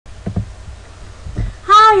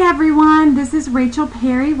Hi everyone, this is Rachel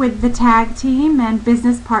Perry with the Tag Team and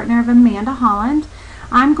business partner of Amanda Holland.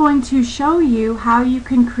 I'm going to show you how you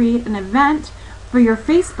can create an event for your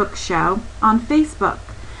Facebook show on Facebook.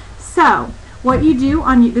 So what you do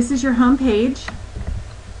this is your home page,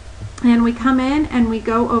 and we come in and we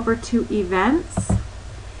go over to events,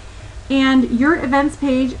 and your events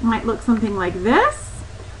page might look something like this,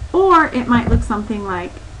 or it might look something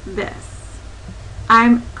like this.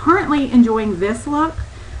 I'm currently enjoying this look.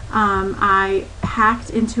 I hacked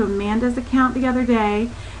into Amanda's account the other day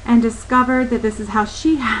and discovered that this is how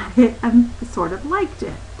she had it and sort of liked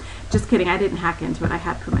it. Just kidding, I didn't hack into it, I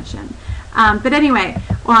had permission. But anyway,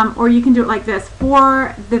 or you can do it like this.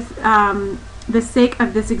 For the sake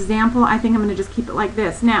of this example, I think I'm going to just keep it like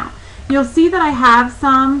this. Now, you'll see that I have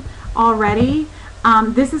some already.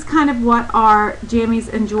 This is kind of what our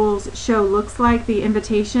Jammies and Jewels show looks like, the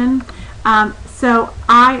invitation. So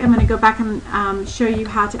I am going to go back and show you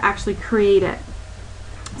how to actually create it.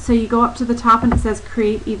 So you go up to the top and it says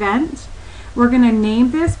create event. We're going to name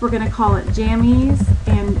this, we're going to call it Jammies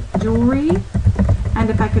and Jewelry, and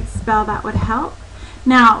if I could spell that would help.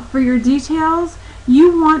 Now for your details,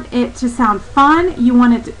 you want it to sound fun, you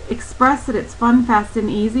want it to express that it's fun, fast, and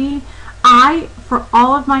easy. I, for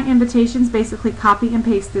all of my invitations, basically copy and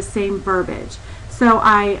paste the same verbiage. So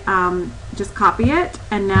I just copy it,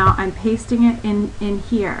 and now I'm pasting it in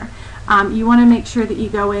here. You want to make sure that you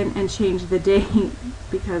go in and change the date,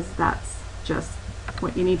 because that's just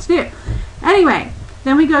what you need to do. Anyway,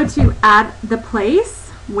 then we go to add the place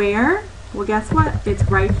where, well, guess what? It's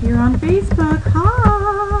right here on Facebook.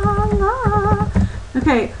 Holla.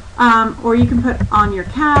 Okay, or you can put on your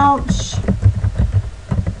couch,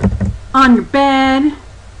 on your bed,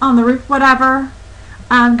 on the roof, whatever.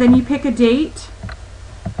 Then you pick a date.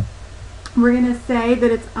 We're going to say that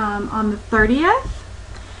it's on the 30th,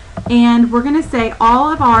 and we're going to say all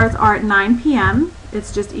of ours are at 9 p.m.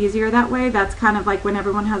 It's just easier that way. That's kind of like when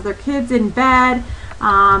everyone has their kids in bed.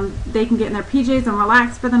 They can get in their PJs and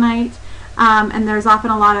relax for the night. And there's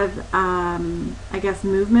often a lot of, I guess,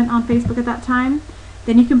 movement on Facebook at that time.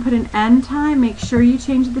 Then you can put an end time. Make sure you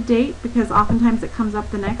change the date, because oftentimes it comes up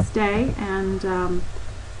the next day, and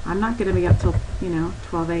I'm not going to be up till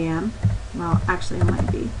 12 a.m. Well, actually I might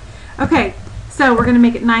be. Okay, so we're going to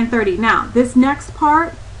make it 9:30. Now this next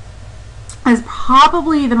part is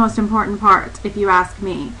probably the most important part, if you ask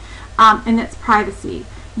me, and it's privacy.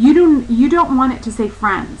 You don't want it to say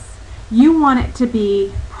friends. You want it to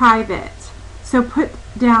be private. So put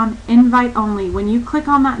down invite only. When you click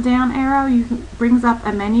on that down arrow, it brings up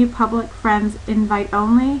a menu, public, friends, invite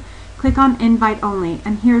only. Click on invite only,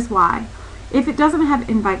 and here's why. If it doesn't have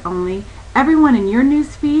invite only, everyone in your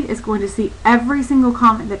news feed is going to see every single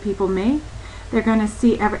comment that people make. They're going to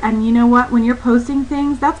see and you know what? When you're posting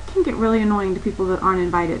things, that can get really annoying to people that aren't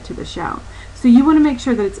invited to the show. So you want to make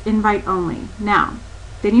sure that it's invite only. Now,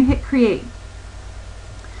 then you hit create.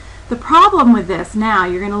 The problem with this, now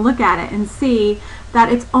you're going to look at it and see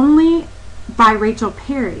that it's only by Rachel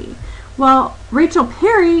Perry. Well, Rachel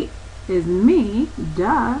Perry is me,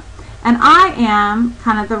 duh. And I am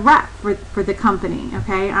kind of the rep for the company,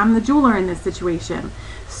 okay? I'm the jeweler in this situation.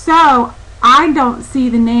 So I don't see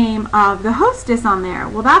the name of the hostess on there.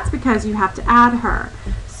 Well, that's because you have to add her.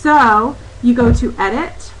 So you go to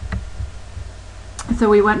edit. So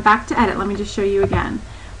we went back to edit. Let me just show you again.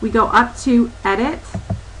 We go up to edit.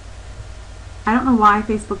 I don't know why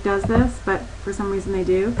Facebook does this, but for some reason they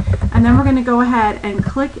do. And then we're going to go ahead and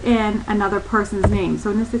click in another person's name.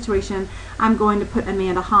 So in this situation, I'm going to put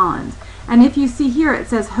Amanda Holland. And if you see here, it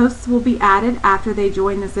says hosts will be added after they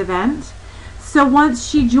join this event. So once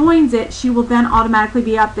she joins it, she will then automatically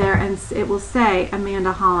be up there, and it will say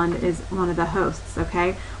Amanda Holland is one of the hosts,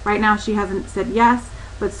 okay? Right now she hasn't said yes,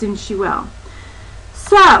 but soon she will.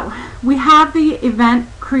 So we have the event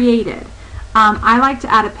created. I like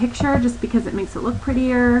to add a picture just because it makes it look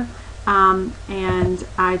prettier, and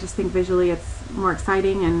I just think visually it's more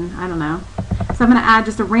exciting, and I don't know. So I'm going to add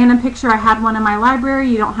just a random picture. I had one in my library.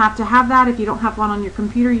 You don't have to have that. If you don't have one on your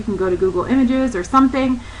computer, you can go to Google Images or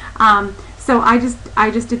something. So I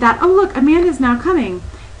just did that. Oh look, Amanda's now coming.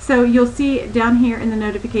 So you'll see down here in the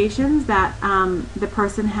notifications that the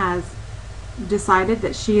person has decided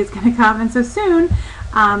that she is going to come, and so soon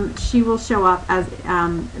she will show up as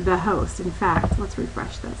the host. In fact, let's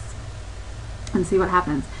refresh this and see what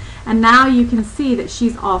happens. And now you can see that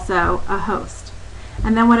she's also a host.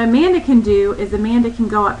 And then what Amanda can do is Amanda can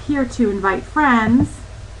go up here to invite friends,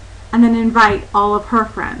 and then invite all of her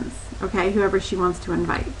friends, okay, whoever she wants to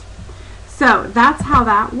invite. So that's how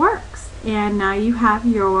that works. And now you have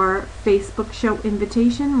your Facebook show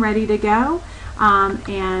invitation ready to go.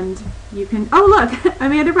 And you can, oh look,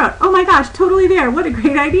 Amanda wrote, oh my gosh, totally there, what a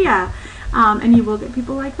great idea. And you will get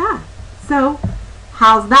people like that. So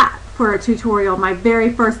how's that for a tutorial? My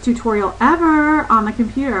very first tutorial ever on the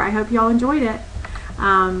computer. I hope you all enjoyed it.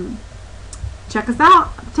 Check us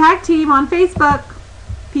out, Tag Team on Facebook.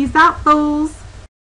 Peace out, fools.